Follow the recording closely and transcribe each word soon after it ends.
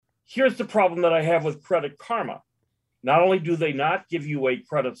Here's the problem that I have with Credit Karma. Not only do they not give you a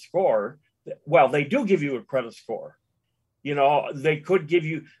credit score, well, they do give you a credit score. They could give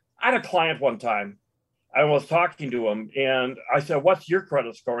you, I had a client one time, I was talking to him and I said, what's your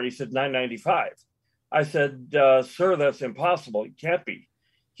credit score? And he said, 995. I said, sir, that's impossible. It can't be.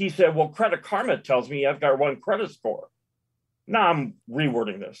 He said, well, Credit Karma tells me I've got one credit score. Now I'm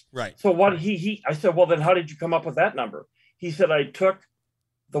rewording this. Right. So what I said, well, then how did you come up with that number? He said, I took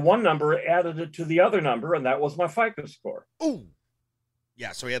the one number, added it to the other number, and that was my FICO score. Oh,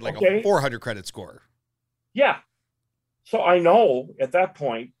 yeah. So he had like a 400 credit score. Yeah. So I know at that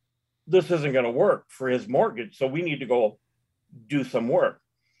point, this isn't going to work for his mortgage. So we need to go do some work.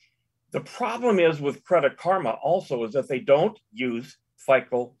 The problem is with Credit Karma also is that they don't use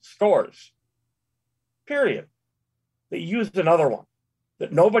FICO scores, period. They use another one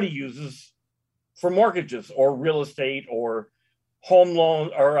that nobody uses for mortgages or real estate or home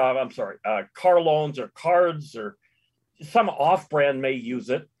loans, or car loans or cards, or some off-brand may use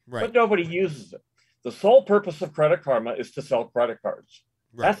it, right, but nobody uses it. The sole purpose of Credit Karma is to sell credit cards.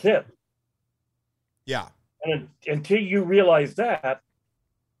 Right. That's it. Yeah. And until you realize that,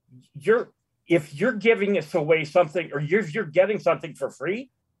 if you're giving us away something, or if you're getting something for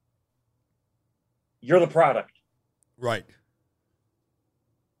free, you're the product. Right.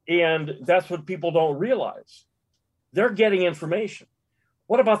 And that's what people don't realize. They're getting information.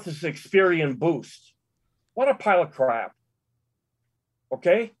 What about this Experian Boost? What a pile of crap.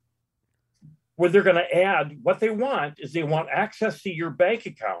 Okay? Where they're going to add, what they want is they want access to your bank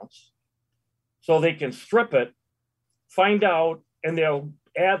accounts so they can strip it, find out, and they'll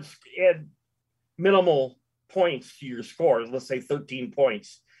add minimal points to your score. Let's say 13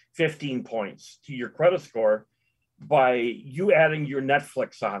 points, 15 points to your credit score by you adding your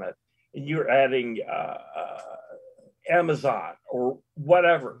Netflix on it, and you're adding Amazon or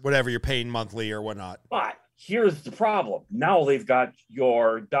whatever you're paying monthly or whatnot. But here's the problem. Now they've got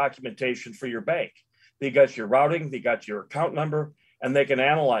your documentation for your bank. They got your routing, they got your account number, and they can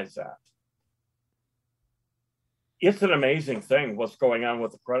analyze that. It's an amazing thing what's going on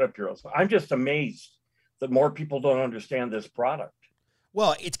with the credit bureaus. I'm just amazed that more people don't understand this product.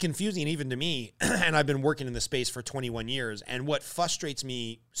 Well, it's confusing even to me, and I've been working in the space for 21 years, and what frustrates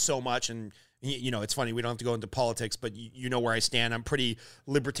me so much, and it's funny, we don't have to go into politics, but you know where I stand. I'm pretty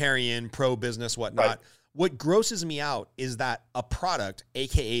libertarian, pro-business, whatnot. Right. What grosses me out is that a product,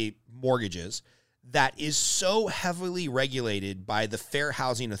 aka mortgages, that is so heavily regulated by the Fair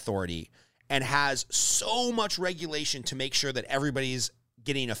Housing Authority and has so much regulation to make sure that everybody's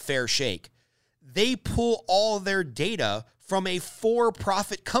getting a fair shake, they pull all their data from a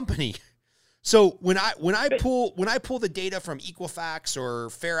for-profit company. So when I pull the data from Equifax or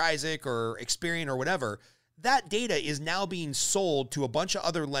Fair Isaac or Experian or whatever, that data is now being sold to a bunch of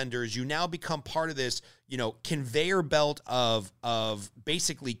other lenders. You now become part of this, conveyor belt of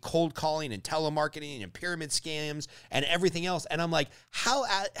basically cold calling and telemarketing and pyramid scams and everything else. And I'm like,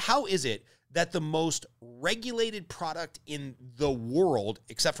 how is it that the most regulated product in the world,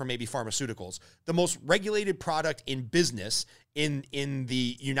 except for maybe pharmaceuticals, the most regulated product in business in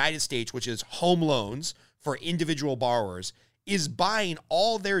the United States, which is home loans for individual borrowers, is buying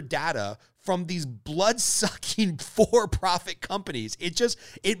all their data from these blood-sucking for-profit companies?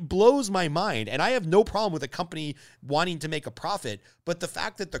 It blows my mind. And I have no problem with a company wanting to make a profit, but the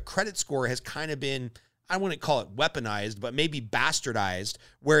fact that the credit score has kind of been, I wouldn't call it weaponized, but maybe bastardized,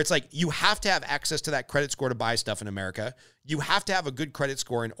 where it's like you have to have access to that credit score to buy stuff in America. You have to have a good credit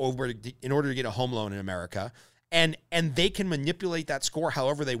score in order to get a home loan in America. And they can manipulate that score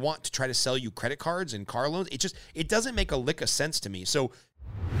however they want to try to sell you credit cards and car loans. It doesn't make a lick of sense to me. So,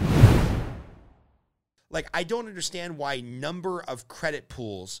 I don't understand why number of credit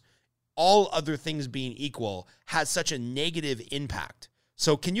pools, all other things being equal, has such a negative impact.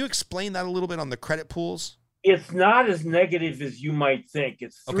 So can you explain that a little bit on the credit pools? It's not as negative as you might think.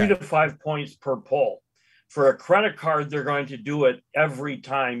 It's 3 to 5 points per pull. For a credit card, they're going to do it every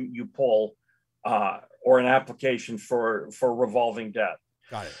time you pull or an application for revolving debt.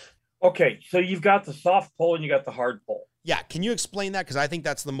 Got it. Okay, so you've got the soft pull and you got the hard pull. Yeah, can you explain that? Because I think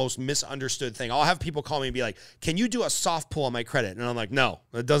that's the most misunderstood thing. I'll have people call me and be like, can you do a soft pull on my credit? And I'm like, no,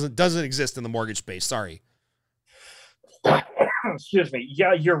 it doesn't exist in the mortgage space. Sorry. Excuse me.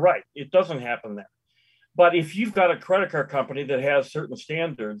 Yeah, you're right. It doesn't happen there. But if you've got a credit card company that has certain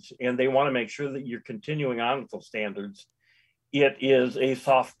standards and they want to make sure that you're continuing on with those standards, it is a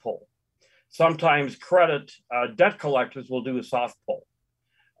soft pull. Sometimes debt collectors will do a soft pull.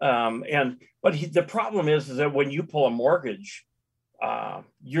 But the problem is that when you pull a mortgage,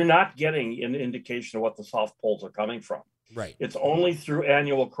 you're not getting an indication of what the soft pulls are coming from. Right. It's only through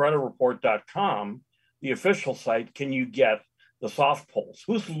annualcreditreport.com, the official site, can you get the soft pulls.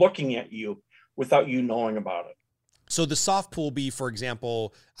 Who's looking at you without you knowing about it? So the soft pull be, for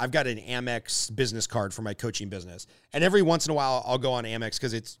example, I've got an Amex business card for my coaching business. And every once in a while I'll go on Amex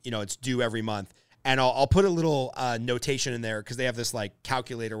because it's, it's due every month. And I'll put a little notation in there because they have this like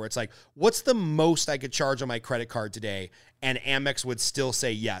calculator where it's like, what's the most I could charge on my credit card today? And Amex would still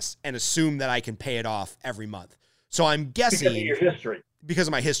say yes and assume that I can pay it off every month. So I'm guessing because of your history. Because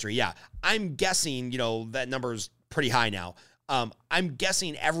of my history, yeah. I'm guessing, that number's pretty high now. I'm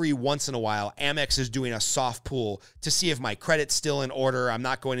guessing every once in a while, Amex is doing a soft pull to see if my credit's still in order. I'm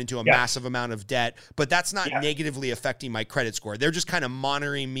not going into a massive amount of debt, but that's not negatively affecting my credit score. They're just kind of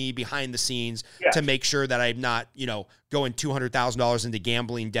monitoring me behind the scenes to make sure that I'm not, going $200,000 into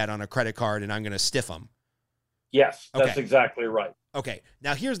gambling debt on a credit card and I'm going to stiff them. Yes, that's exactly right. Okay.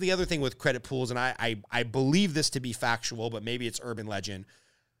 Now here's the other thing with credit pools, and I believe this to be factual, but maybe it's urban legend.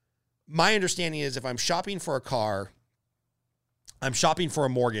 My understanding is if I'm shopping for a car, I'm shopping for a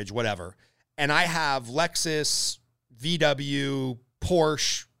mortgage, whatever, and I have Lexus, VW,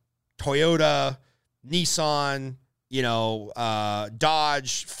 Porsche, Toyota, Nissan,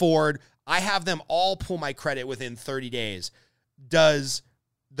 Dodge, Ford. I have them all pull my credit within 30 days. Does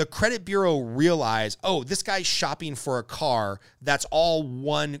the credit bureau realize, oh, this guy's shopping for a car that's all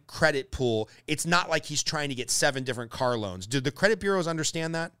one credit pool? It's not like he's trying to get 7 different car loans. Do the credit bureaus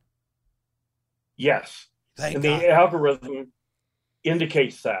understand that? Yes. Thank God. The algorithm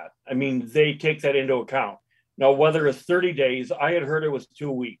indicates that. I mean, they take that into account. Now, whether it's 30 days, I had heard it was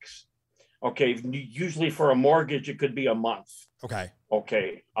 2 weeks. Okay. Usually for a mortgage, it could be a month. Okay.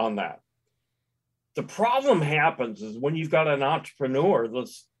 On that. The problem happens is when you've got an entrepreneur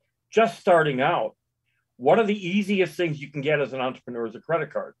that's just starting out, one of the easiest things you can get as an entrepreneur is a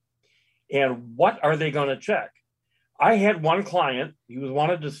credit card. And what are they going to check? I had one client, he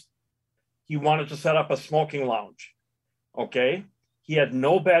wanted to set up a smoking lounge. Okay. He had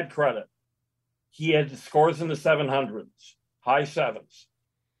no bad credit. He had scores in the 700s, high 7s.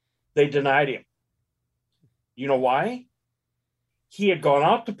 They denied him. You know why? He had gone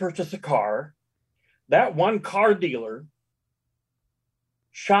out to purchase a car. That one car dealer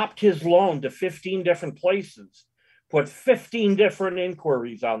shopped his loan to 15 different places, put 15 different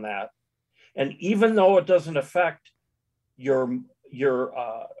inquiries on that. And even though it doesn't affect your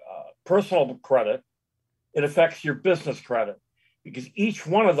personal credit, it affects your business credit, because each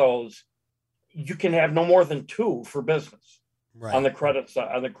one of those, you can have no more than 2 for business on the credit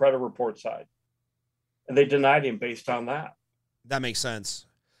side, on the credit report side. And they denied him based on that. That makes sense.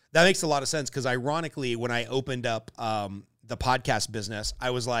 That makes a lot of sense, because ironically, when I opened up the podcast business, I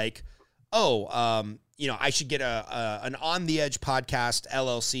was like, I should get an On the Edge podcast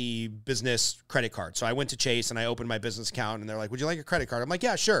LLC business credit card. So I went to Chase and I opened my business account and they're like, would you like a credit card? I'm like,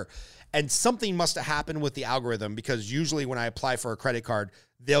 yeah, sure. And something must have happened with the algorithm, because usually when I apply for a credit card,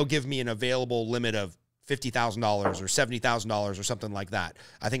 they'll give me an available limit of $50,000 or $70,000 or something like that.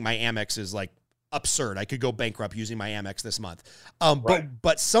 I think my Amex is like absurd. I could go bankrupt using my Amex this month.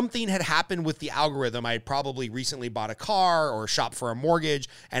 But something had happened with the algorithm. I had probably recently bought a car or shopped for a mortgage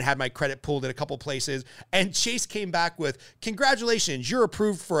and had my credit pulled at a couple places. And Chase came back with, congratulations, you're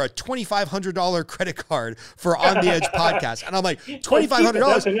approved for a $2,500 credit card for On the Edge podcast. And I'm like,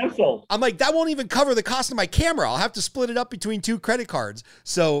 $2,500? I'm like, that won't even cover the cost of my camera. I'll have to split it up between 2 credit cards.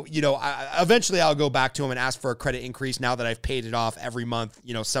 So, eventually I'll go back to him and ask for a credit increase now that I've paid it off every month,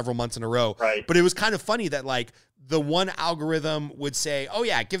 several months in a row. Right. But it was kind of funny that like the one algorithm would say, oh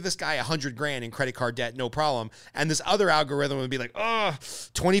yeah, give this guy $100,000 in credit card debt, no problem. And this other algorithm would be like, oh,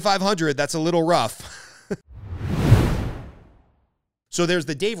 2,500, that's a little rough. So there's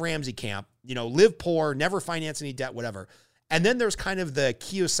the Dave Ramsey camp, live poor, never finance any debt, whatever. And then there's kind of the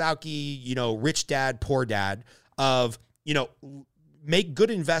Kiyosaki, rich dad, poor dad of, make good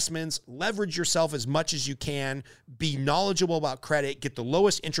investments, leverage yourself as much as you can, be knowledgeable about credit, get the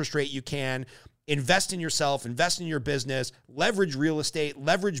lowest interest rate you can, invest in yourself, invest in your business, leverage real estate,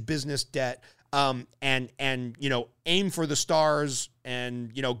 leverage business debt, and aim for the stars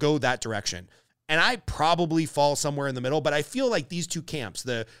and, go that direction. And I probably fall somewhere in the middle, but I feel like these 2 camps,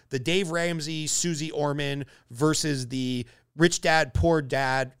 the Dave Ramsey, Susie Orman versus the rich dad, poor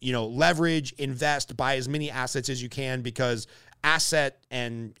dad, leverage, invest, buy as many assets as you can, because asset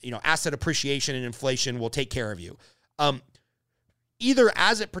appreciation and inflation will take care of you. Either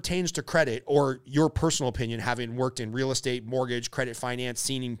as it pertains to credit or your personal opinion, having worked in real estate, mortgage, credit finance,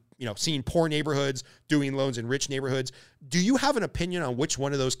 seeing poor neighborhoods, doing loans in rich neighborhoods, do you have an opinion on which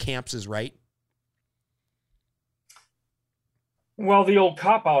one of those camps is right? Well, the old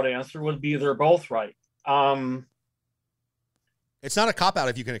cop-out answer would be they're both right. It's not a cop out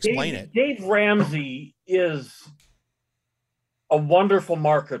if you can explain it. Dave Ramsey is a wonderful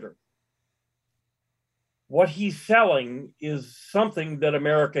marketer. What he's selling is something that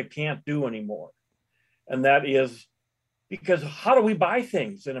America can't do anymore. And that is because how do we buy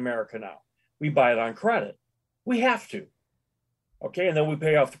things in America now? We buy it on credit. We have to. Okay. And then we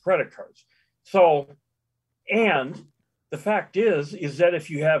pay off the credit cards. So, and the fact is that if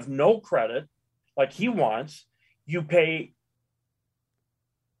you have no credit, like he wants, you pay,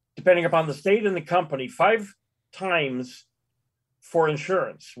 depending upon the state and the company, 5 times for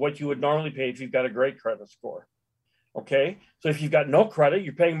insurance, what you would normally pay if you've got a great credit score. Okay. So if you've got no credit,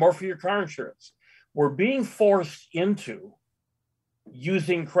 you're paying more for your car insurance. We're being forced into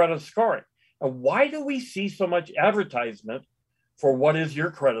using credit scoring. And why do we see so much advertisement for what is your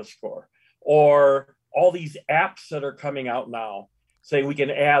credit score? Or all these apps that are coming out now saying we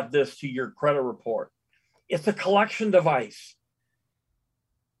can add this to your credit report. It's a collection device.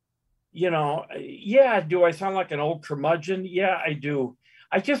 You know, yeah, do I sound like an old curmudgeon? Yeah, I do.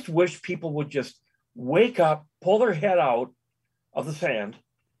 I just wish people would just wake up, pull their head out of the sand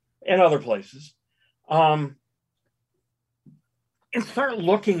and other places, and start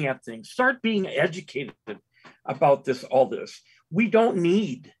looking at things, start being educated about this, all this. We don't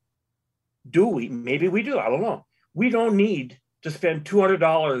need, do we? Maybe we do, I don't know. We don't need to spend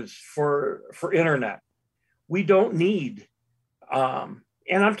 $200 for internet. We don't need, and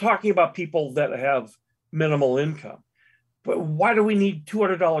I'm talking about people that have minimal income. But why do we need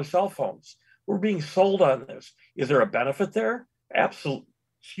 $200 cell phones? We're being sold on this. Is there a benefit there? Absolutely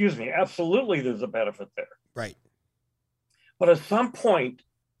there's a benefit there. Right. But at some point,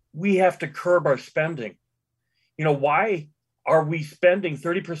 we have to curb our spending. You know, why are we spending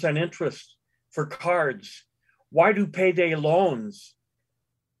 30% interest for cards? Why do payday loans?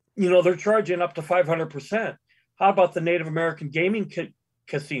 You know, they're charging up to 500%. How about the Native American gaming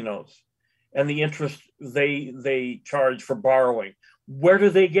casinos and the interest they charge for borrowing? Where do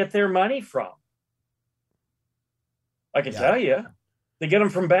they get their money from? I can tell you, they get them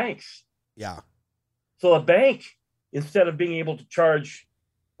from banks. Yeah. So a bank, instead of being able to charge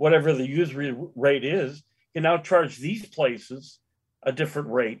whatever the usury rate is, can now charge these places a different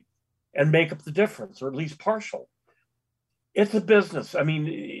rate and make up the difference, or at least partial. It's a business. I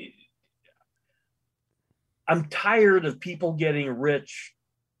mean, I'm tired of people getting rich.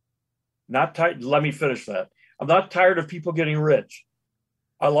 Let me finish that. I'm not tired of people getting rich.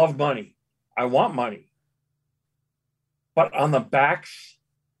 I love money. I want money. But on the backs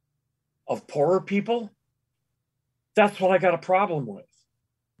of poorer people, that's what I got a problem with.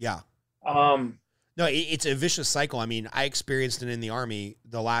 Yeah. No, it's a vicious cycle. I mean, I experienced it in the Army.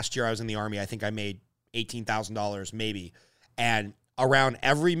 The last year I was in the Army, I think I made $18,000 maybe. And around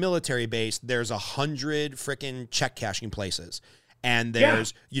every military base, there's 100 freaking check cashing places. And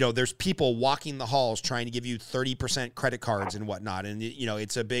there's, there's people walking the halls trying to give you 30% credit cards and whatnot. And,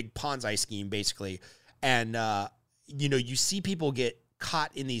 it's a big Ponzi scheme basically. And, you see people get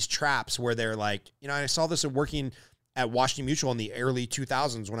caught in these traps where they're like, I saw this working at Washington Mutual in the early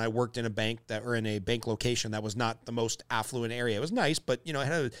 2000s when I worked in a bank in a bank location that was not the most affluent area. It was nice, but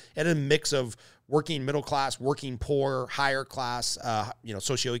it had a mix of working middle class, working poor, higher class,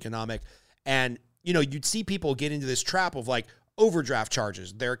 socioeconomic. And, you'd see people get into this trap of like overdraft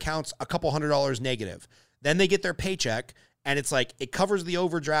charges, their accounts a couple $100 negative. Then they get their paycheck and it's like, it covers the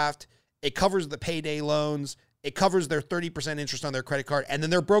overdraft. It covers the payday loans. It covers their 30% interest on their credit card, and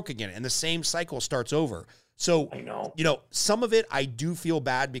then they're broke again, and the same cycle starts over. So, I know. Some of it I do feel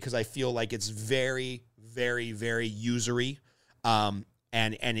bad because I feel like it's very, very, very usury, and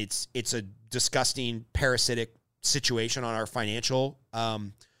it's a disgusting parasitic situation on our financial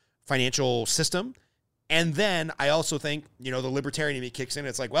system. And then I also think, the libertarian in me kicks in.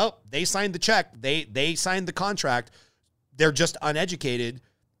 It's like, well, they signed the check, they signed the contract, they're just uneducated.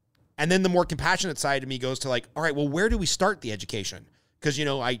 And then the more compassionate side of me goes to like, all right, well, where do we start the education? Because,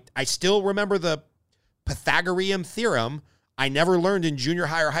 I still remember the Pythagorean theorem. I never learned in junior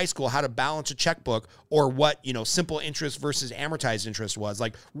high or high school how to balance a checkbook or what, simple interest versus amortized interest was.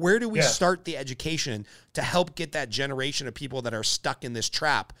 Like, where do we start the education to help get that generation of people that are stuck in this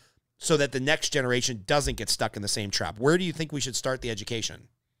trap so that the next generation doesn't get stuck in the same trap? Where do you think we should start the education?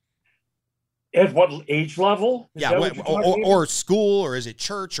 At what age level? Or school, or is it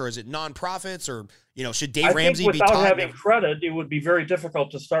church, or is it nonprofits, or should Dave Ramsey be taught? Without having credit, it would be very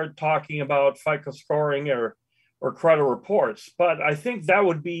difficult to start talking about FICO scoring or credit reports. But I think that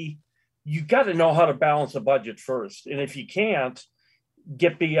would be, you got to know how to balance a budget first, and if you can't,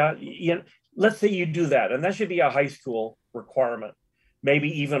 get beyond. Let's say you do that, and that should be a high school requirement, maybe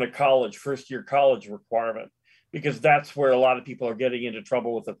even a first year college requirement. because that's where a lot of people are getting into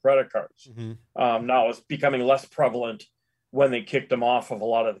trouble with the credit cards. Now it's becoming less prevalent when they kicked them off of a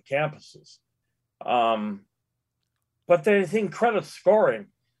lot of the campuses. But the thing, credit scoring,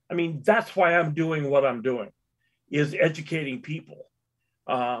 I mean, that's why I'm doing what I'm doing, is educating people.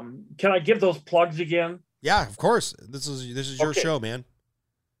 Can I give those plugs again? Yeah, of course. This is your show, man.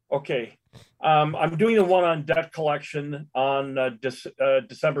 Okay. I'm doing the one on debt collection on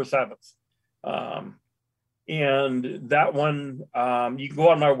December 7th. And that one, you can go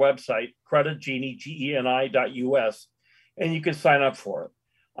on my website, creditgenie.us, and you can sign up for it.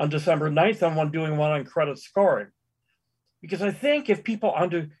 On December 9th, I'm doing one on credit scoring. Because I think if people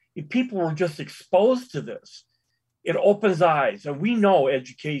were just exposed to this, it opens eyes. And we know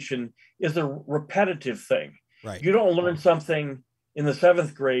education is a repetitive thing. Right. You don't learn something in the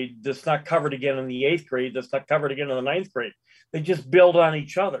 7th grade that's not covered again in the 8th grade, that's not covered again in the 9th grade. They just build on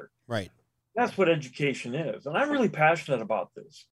each other. Right. That's what education is. And I'm really passionate about this.